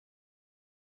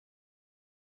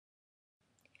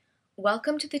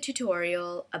Welcome to the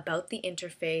tutorial about the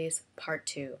interface part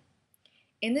 2.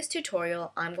 In this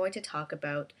tutorial, I'm going to talk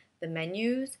about the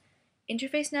menus,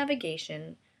 interface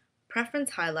navigation,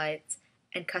 preference highlights,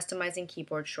 and customizing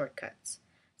keyboard shortcuts.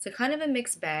 So kind of a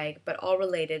mixed bag, but all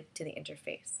related to the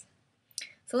interface.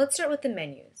 So let's start with the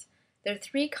menus. There are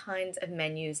three kinds of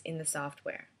menus in the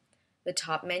software: the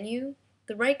top menu,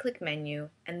 the right-click menu,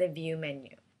 and the view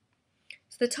menu.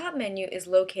 So the top menu is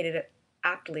located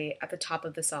aptly at the top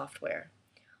of the software.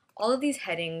 All of these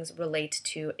headings relate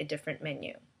to a different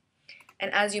menu.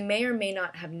 And as you may or may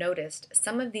not have noticed,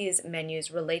 some of these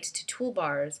menus relate to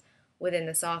toolbars within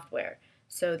the software.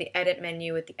 So the edit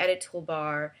menu with the edit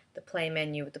toolbar, the play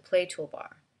menu with the play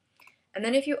toolbar. And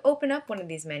then if you open up one of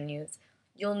these menus,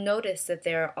 you'll notice that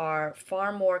there are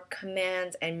far more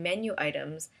commands and menu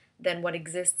items than what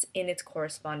exists in its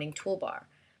corresponding toolbar.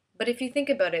 But if you think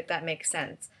about it, that makes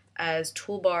sense, as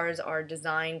toolbars are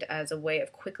designed as a way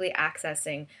of quickly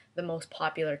accessing the most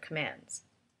popular commands.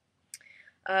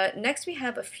 Next, we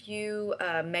have a few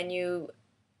menu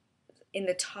in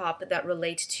the top that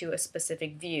relate to a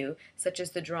specific view, such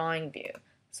as the drawing view.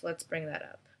 So let's bring that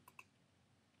up.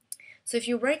 So if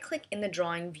you right-click in the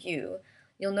drawing view,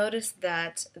 you'll notice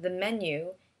that the menu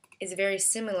is very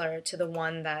similar to the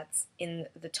one that's in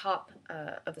the top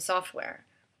of the software.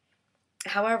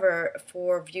 However,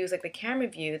 for views like the camera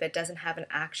view that doesn't have an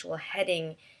actual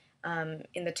heading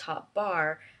in the top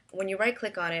bar, when you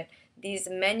right-click on it, these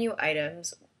menu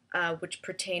items, which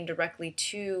pertain directly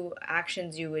to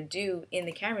actions you would do in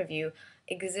the camera view,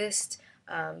 exist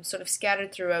sort of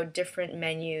scattered throughout different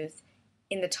menus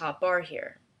in the top bar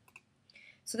here.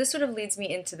 So this sort of leads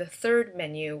me into the third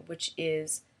menu, which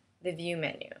is the view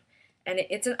menu. And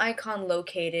it's an icon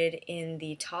located in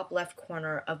the top left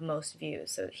corner of most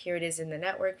views. So here it is in the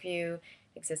network view,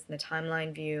 exists in the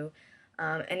timeline view.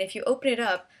 And if you open it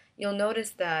up, you'll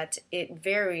notice that it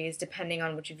varies depending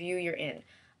on which view you're in.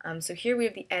 So here we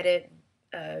have the edit,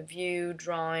 view,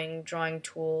 drawing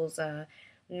tools,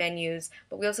 menus,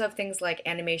 but we also have things like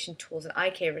animation tools and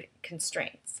IK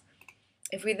constraints.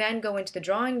 If we then go into the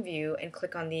drawing view and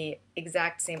click on the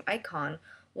exact same icon,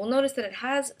 we'll notice that it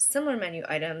has similar menu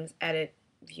items, edit,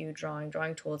 view,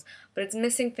 drawing tools, but it's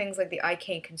missing things like the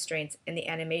IK constraints and the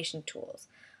animation tools.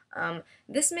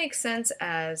 This makes sense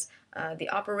as the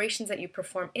operations that you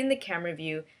perform in the camera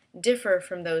view differ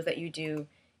from those that you do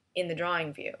in the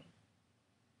drawing view.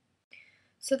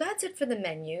 So that's it for the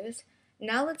menus.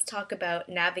 Now let's talk about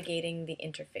navigating the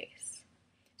interface.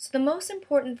 So the most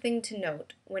important thing to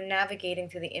note when navigating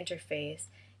through the interface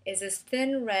is this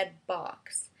thin red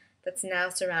box that's now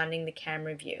surrounding the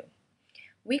camera view.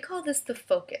 We call this the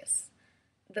focus.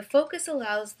 The focus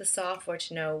allows the software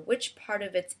to know which part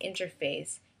of its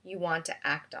interface you want to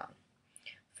act on.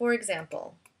 For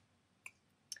example,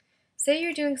 say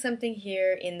you're doing something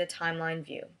here in the timeline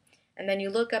view, and then you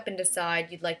look up and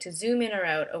decide you'd like to zoom in or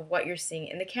out of what you're seeing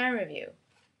in the camera view.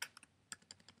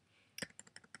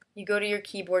 You go to your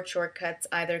keyboard shortcuts,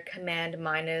 either Command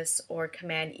minus or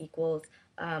Command equals.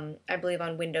 I believe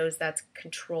on Windows that's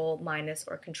Control minus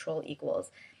or Control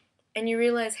equals. And you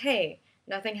realize, hey,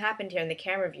 nothing happened here in the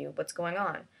camera view. What's going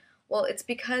on? Well, it's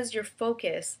because your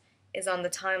focus is on the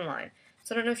timeline.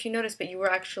 So I don't know if you noticed, but you were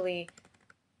actually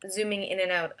zooming in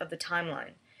and out of the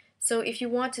timeline. So if you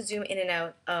want to zoom in and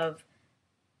out of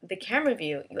the camera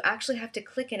view, you actually have to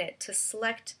click in it to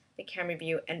select the camera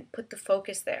view and put the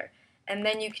focus there. And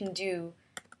then you can do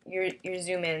your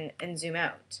zoom in and zoom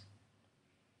out.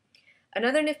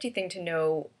 Another nifty thing to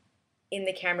know in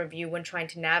the camera view when trying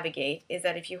to navigate is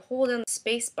that if you hold on the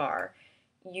space bar,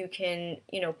 you can,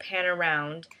 pan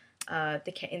around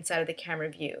inside of the camera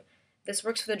view. This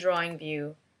works for the drawing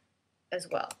view as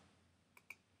well.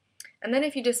 And then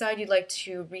if you decide you'd like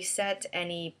to reset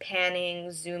any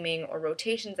panning, zooming, or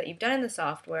rotations that you've done in the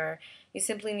software, you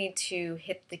simply need to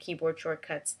hit the keyboard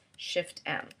shortcuts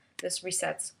Shift-M. This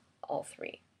resets all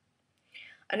three.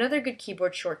 Another good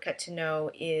keyboard shortcut to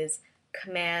know is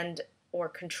Command or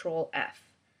Control F.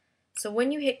 So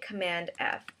when you hit Command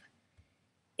F,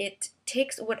 it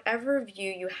takes whatever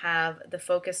view you have the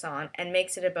focus on and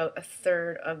makes it about a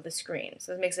third of the screen.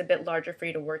 So this makes it a bit larger for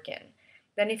you to work in.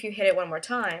 Then if you hit it one more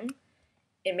time,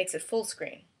 it makes it full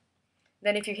screen.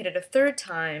 Then if you hit it a third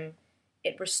time,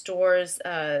 it restores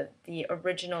the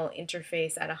original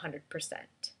interface at 100%.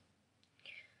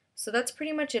 So that's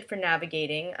pretty much it for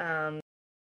navigating.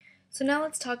 So now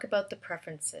let's talk about the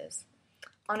preferences.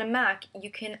 On a Mac,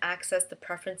 you can access the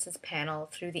Preferences panel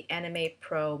through the Animate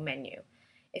Pro menu.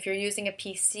 If you're using a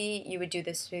PC, you would do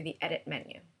this through the Edit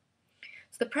menu.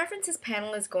 So the Preferences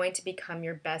panel is going to become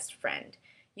your best friend.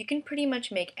 You can pretty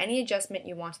much make any adjustment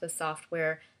you want to the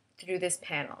software through this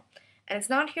panel. And it's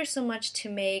not here so much to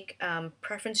make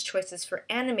preference choices for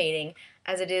animating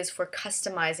as it is for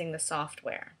customizing the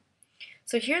software.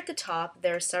 So here at the top,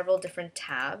 there are several different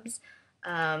tabs.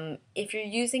 If you're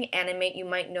using Animate, you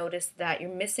might notice that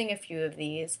you're missing a few of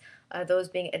these, those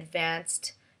being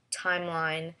Advanced,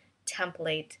 Timeline,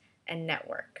 Template, and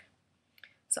Network.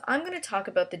 So I'm going to talk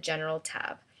about the General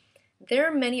tab. There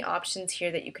are many options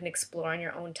here that you can explore in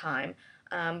your own time,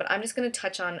 but I'm just going to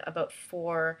touch on about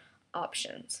 4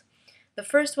 options. The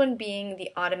first one being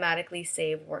the Automatically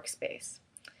Save Workspace.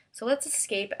 So let's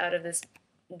escape out of this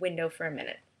window for a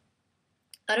minute.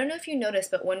 I don't know if you noticed,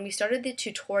 but when we started the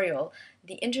tutorial,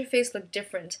 the interface looked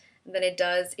different than it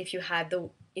does if you have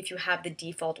the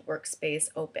default workspace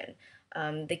open.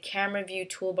 The camera view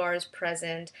toolbar is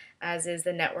present, as is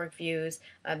the network views.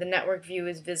 The network view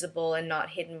is visible and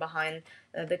not hidden behind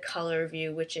the color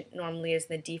view, which it normally is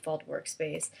in the default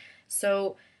workspace.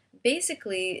 So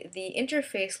basically, the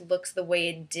interface looks the way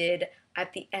it did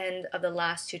at the end of the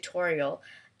last tutorial,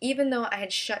 even though I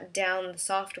had shut down the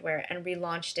software and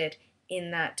relaunched it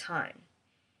in that time.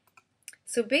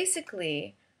 So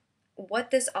basically,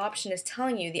 what this option is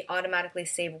telling you, the Automatically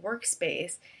Save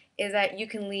Workspace, is that you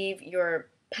can leave your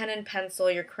pen and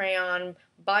pencil, your crayon,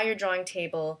 by your drawing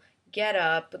table, get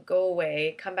up, go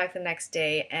away, come back the next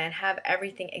day, and have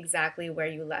everything exactly where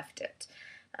you left it.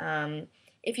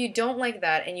 If you don't like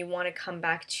that and you want to come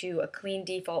back to a clean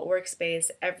default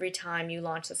workspace every time you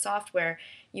launch the software,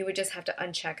 you would just have to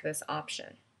uncheck this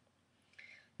option.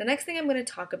 The next thing I'm going to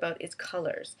talk about is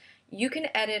colors. You can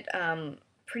edit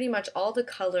pretty much all the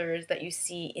colors that you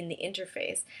see in the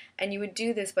interface, and you would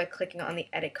do this by clicking on the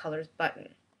Edit Colors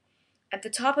button. At the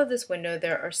top of this window,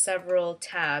 there are several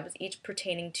tabs, each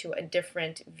pertaining to a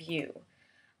different view.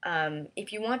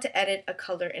 If you want to edit a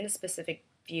color in a specific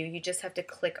view, you just have to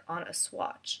click on a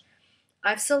swatch.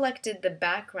 I've selected the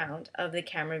background of the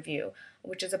camera view,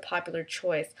 which is a popular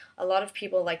choice. A lot of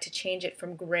people like to change it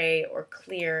from gray or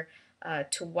clear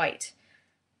to white.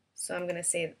 So I'm going to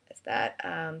say that,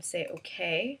 say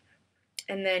OK,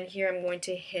 and then here I'm going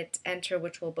to hit Enter,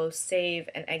 which will both save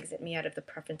and exit me out of the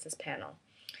Preferences panel.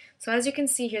 So as you can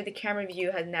see here, the camera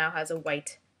view now has a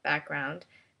white background,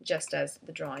 just as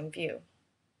the drawing view.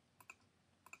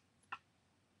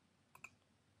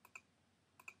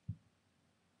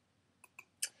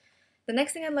 The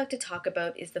next thing I'd like to talk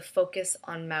about is the Focus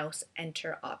on Mouse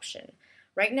Enter option.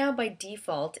 Right now, by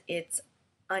default, it's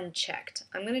unchecked.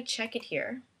 I'm going to check it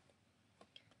here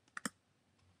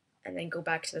and then go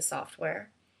back to the software.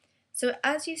 So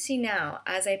as you see now,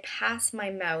 as I pass my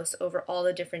mouse over all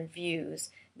the different views,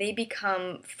 they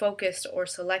become focused or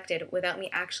selected without me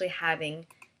actually having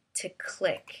to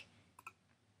click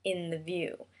in the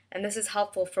view. And this is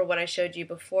helpful for what I showed you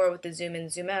before with the zoom in,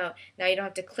 zoom out. Now you don't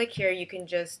have to click here, you can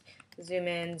just zoom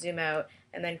in, zoom out,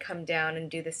 and then come down and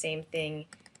do the same thing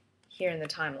here in the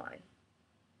timeline.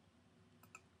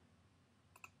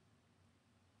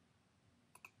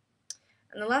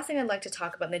 And the last thing I'd like to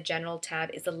talk about in the General tab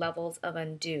is the levels of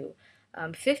undo.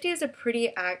 50 is a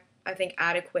pretty, I think,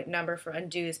 adequate number for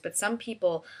undos, but some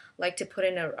people like to put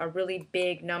in a really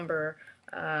big number,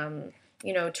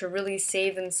 you know, to really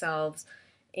save themselves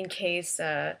in case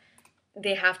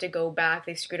they have to go back.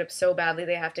 They screwed up so badly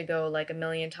they have to go like a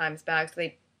million times back. So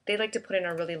they like to put in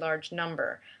a really large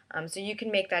number. So you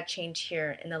can make that change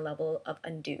here in the level of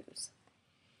undos.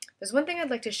 There's one thing I'd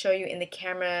like to show you in the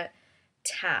Camera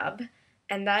tab,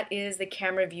 and that is the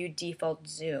camera view default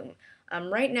zoom.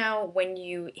 Right now, when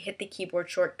you hit the keyboard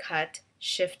shortcut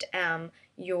Shift-M,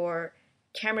 your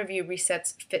camera view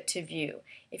resets fit to view.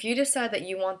 If you decide that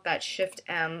you want that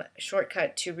Shift-M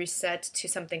shortcut to reset to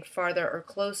something farther or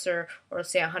closer, or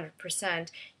say 100%,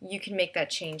 you can make that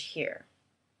change here.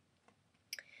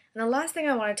 And the last thing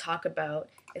I want to talk about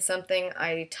is something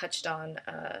I touched on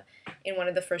in one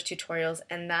of the first tutorials,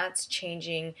 and that's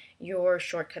changing your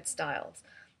shortcut styles.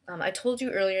 I told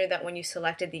you earlier that when you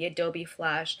selected the Adobe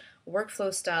Flash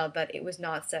workflow style that it was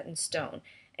not set in stone.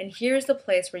 And here's the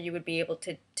place where you would be able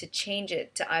to change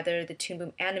it to either the Toon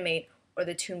Boom Animate or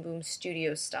the Toon Boom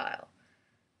Studio style.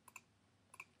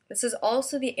 This is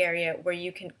also the area where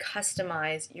you can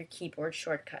customize your keyboard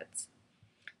shortcuts.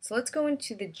 So let's go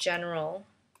into the General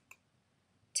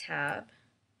tab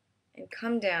and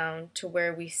come down to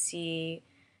where we see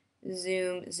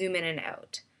zoom in and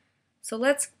out. So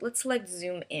let's select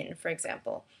zoom in, for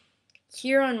example.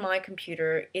 Here on my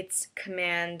computer, it's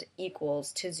Command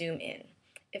equals to zoom in.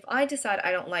 If I decide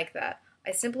I don't like that,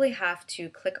 I simply have to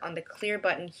click on the clear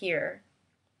button here,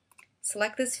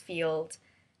 select this field,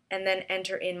 and then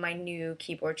enter in my new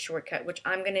keyboard shortcut, which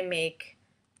I'm going to make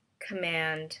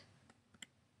Command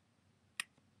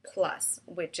plus,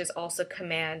 which is also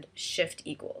Command Shift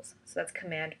equals. So that's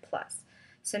Command plus.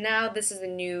 So now this is a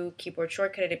new keyboard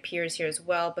shortcut. It appears here as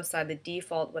well beside the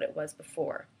default what it was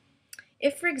before.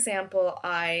 If, for example,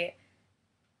 I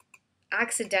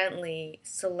accidentally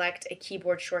select a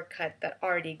keyboard shortcut that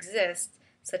already exists,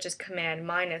 such as Command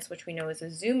minus, which we know is a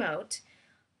zoom out,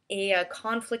 a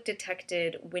conflict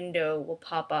detected window will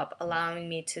pop up allowing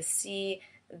me to see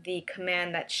the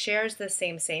command that shares this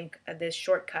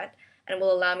shortcut, and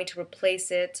will allow me to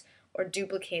replace it or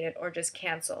duplicate it or just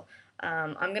cancel.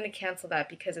 I'm going to cancel that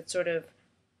because it's sort of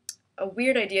a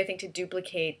weird idea, I think, to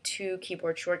duplicate two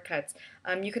keyboard shortcuts.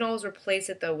 You can always replace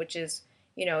it though, which is,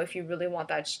 if you really want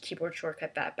that keyboard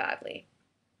shortcut that badly.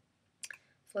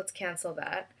 So let's cancel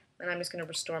that, and I'm just going to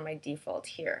restore my default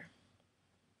here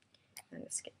and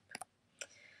escape.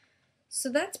 So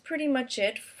that's pretty much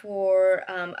it for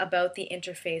about the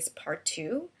interface part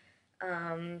 2.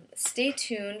 Stay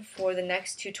tuned for the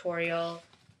next tutorial,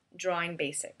 Drawing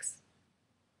Basics.